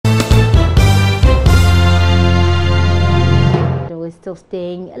still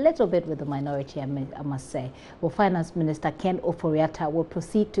staying a little bit with the minority, I must say. Well, Finance Minister Ken Ofori-Atta will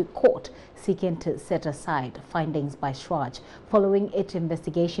proceed to court seeking to set aside findings by CHRAJ following its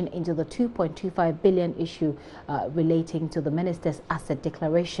investigation into the 2.25 billion issue relating to the minister's asset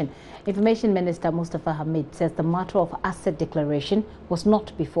declaration. Information Minister Mustafa Hamid says the matter of asset declaration was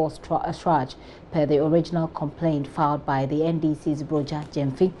not before CHRAJ per the original complaint filed by the NDC's Broja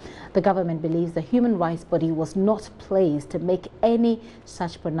Jemfi. The government believes the human rights body was not placed to make any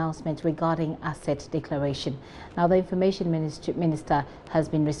such pronouncement regarding asset declaration. Now, the Information Minister has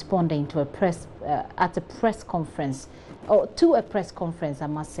been responding to a press conference, I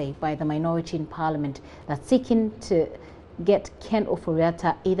must say, by the minority in Parliament that's seeking to get Ken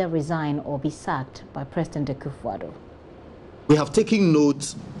Ofori-Atta either resign or be sacked by President Akufo-Addo. We have taken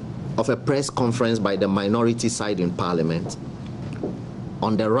note of a press conference by the minority side in Parliament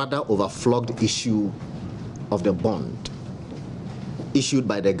on the rather overflogged issue of the bond issued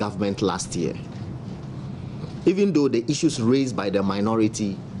by the government last year. Even though the issues raised by the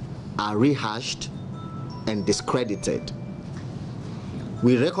minority are rehashed and discredited,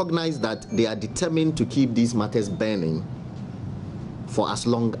 we recognize that they are determined to keep these matters burning for as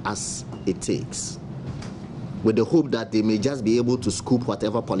long as it takes, with the hope that they may just be able to scoop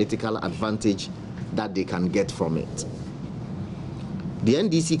whatever political advantage that they can get from it. The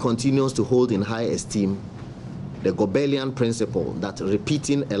NDC continues to hold in high esteem the Gobelian principle that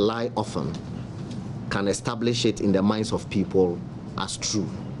repeating a lie often can establish it in the minds of people as true.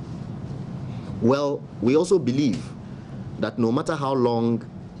 Well, we also believe that no matter how long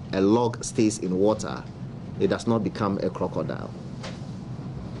a log stays in water, it does not become a crocodile.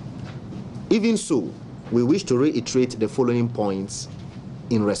 Even so, we wish to reiterate the following points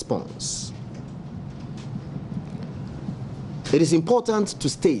in response. It is important to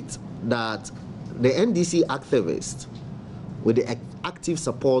state that the NDC activists, with the active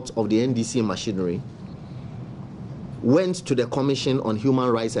support of the NDC machinery, went to the Commission on Human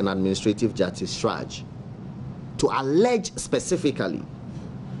Rights and Administrative Justice, CHRAJ, to allege specifically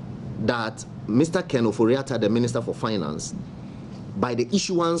that Mr. Ken Ofori-Atta, the Minister for Finance, by the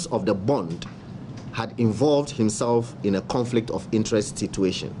issuance of the bond, had involved himself in a conflict of interest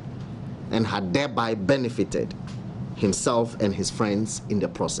situation and had thereby benefited himself and his friends in the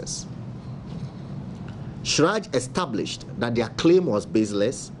process. CHRAJ established that their claim was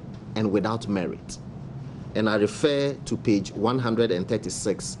baseless and without merit, and I refer to page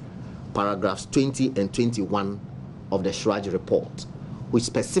 136, paragraphs 20 and 21 of the CHRAJ report, which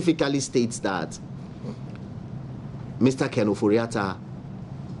specifically states that Mr. Ken Ofori-Atta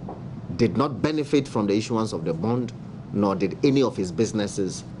did not benefit from the issuance of the bond, nor did any of his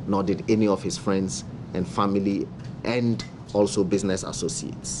businesses, nor did any of his friends and family, and also business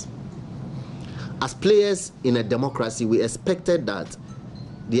associates. As players in a democracy, we expected that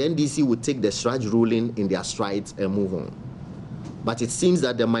the NDC would take the CHRAJ ruling in their strides and move on. But it seems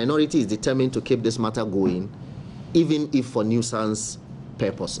that the minority is determined to keep this matter going, even if for nuisance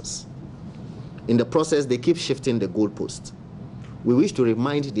purposes. In the process, they keep shifting the goalpost. We wish to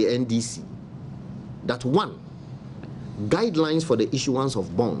remind the NDC that 1, guidelines for the issuance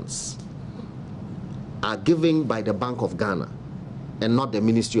of bonds are given by the Bank of Ghana and not the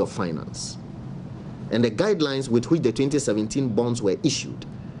Ministry of Finance. And the guidelines with which the 2017 bonds were issued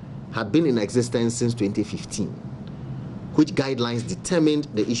had been in existence since 2015, which guidelines determined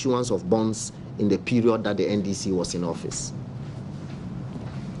the issuance of bonds in the period that the NDC was in office.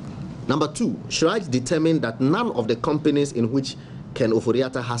 Number 2, CHRAJ determined that none of the companies in which Ken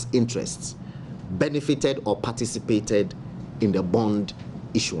Ofori-Atta has interests benefited or participated in the bond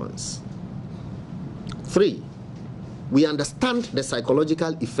issuance. 3, we understand the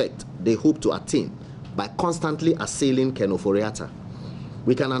psychological effect they hope to attain by constantly assailing Ken Ofori-Atta.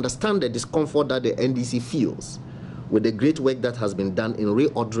 We can understand the discomfort that the NDC feels with the great work that has been done in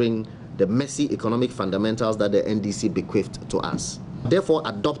reordering the messy economic fundamentals that the NDC bequeathed to us. Therefore,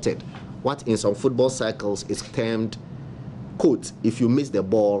 adopted what in some football circles is termed, quote, if you miss the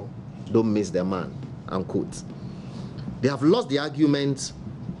ball, don't miss the man, unquote. They have lost the argument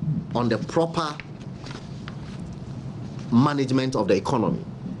on the proper management of the economy,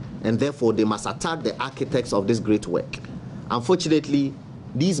 and therefore they must attack the architects of this great work. Unfortunately,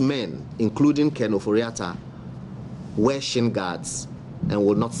 these men, including Ken Ofori-Atta, wear shin guards and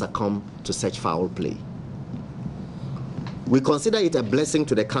will not succumb to such foul play. We consider it a blessing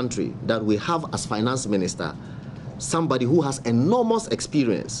to the country that we have as finance minister somebody who has enormous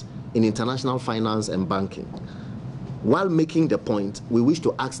experience in international finance and banking. While making the point, we wish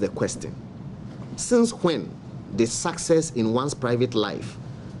to ask the question, since when did success in one's private life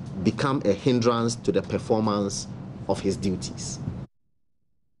become a hindrance to the performance of his duties?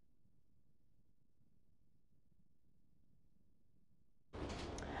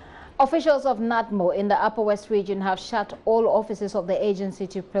 Officials of NADMO in the Upper West region have shut all offices of the agency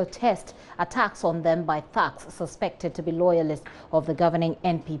to protest attacks on them by thugs suspected to be loyalists of the governing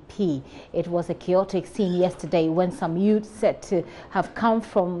NPP. It was a chaotic scene yesterday when some youths said to have come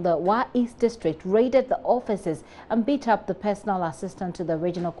from the Wa East district raided the offices and beat up the personal assistant to the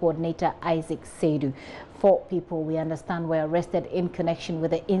regional coordinator Isaac Seidu. 4 people, we understand, were arrested in connection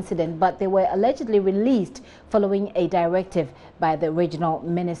with the incident, but they were allegedly released following a directive by the regional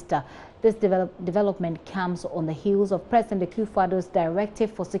minister. This development comes on the heels of President Akufo-Addo's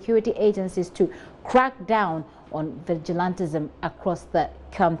directive for security agencies to crack down on vigilantism across the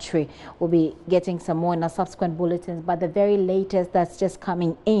country. We'll be getting some more in our subsequent bulletins, but the very latest that's just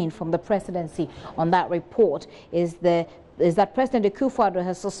coming in from the presidency on that report is that President Akufo-Addo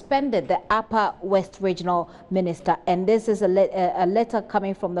has suspended the Upper West Regional Minister, and this is a letter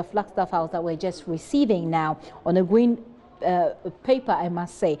coming from the Flagstaff House that we're just receiving now on a green paper, I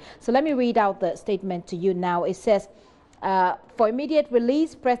must say. So let me read out the statement to you now. It says, for immediate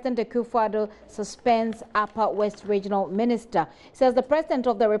release, President Akufo-Addo suspends Upper West Regional Minister. It says the President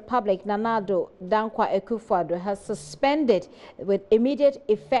of the Republic, Nana Addo Dankwa Akufo-Addo, has suspended with immediate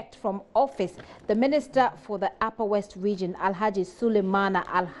effect from office the Minister for the Upper West Region, Alhaji Suleimana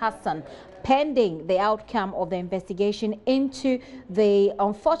Al-Hassan, pending the outcome of the investigation into the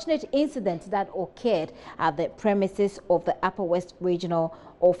unfortunate incident that occurred at the premises of the Upper West Regional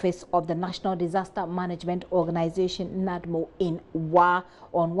Office of the National Disaster Management Organization, NADMO, in Wa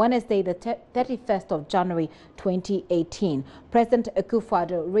on Wednesday, the 31st of January 2018. President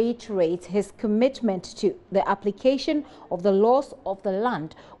Akufo-Addo reiterates his commitment to the application of the laws of the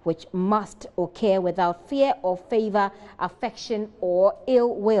land, which must occur without fear or favor, affection or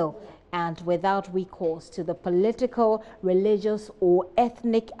ill will, and without recourse to the political, religious or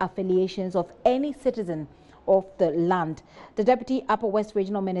ethnic affiliations of any citizen of the land. The Deputy Upper West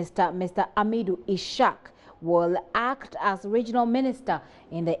Regional Minister, Mr. Amidu Ishak, will act as Regional Minister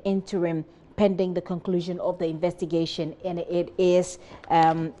in the interim pending the conclusion of the investigation, and it is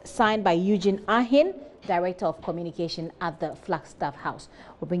signed by Eugene Ahin, Director of Communication at the Flagstaff House.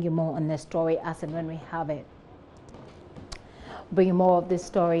 We'll bring you more on this story as and when we have it. Bring more of this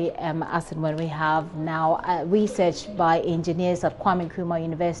story as and when we have now. Research by engineers at Kwame Nkrumah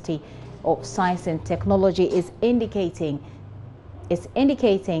University of Science and Technology is indicating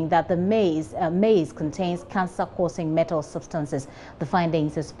that the maize contains cancer-causing metal substances. The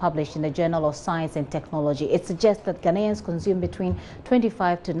findings is published in the Journal of Science and Technology. It suggests that Ghanaians consume between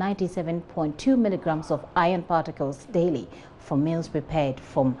 25 to 97.2 milligrams of iron particles daily from meals prepared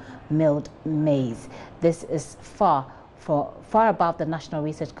from milled maize. This is far above the National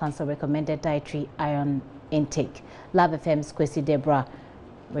Research Council recommended dietary iron intake. Love FM's Kwesi Debra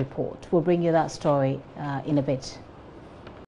report. We'll bring you that story in a bit.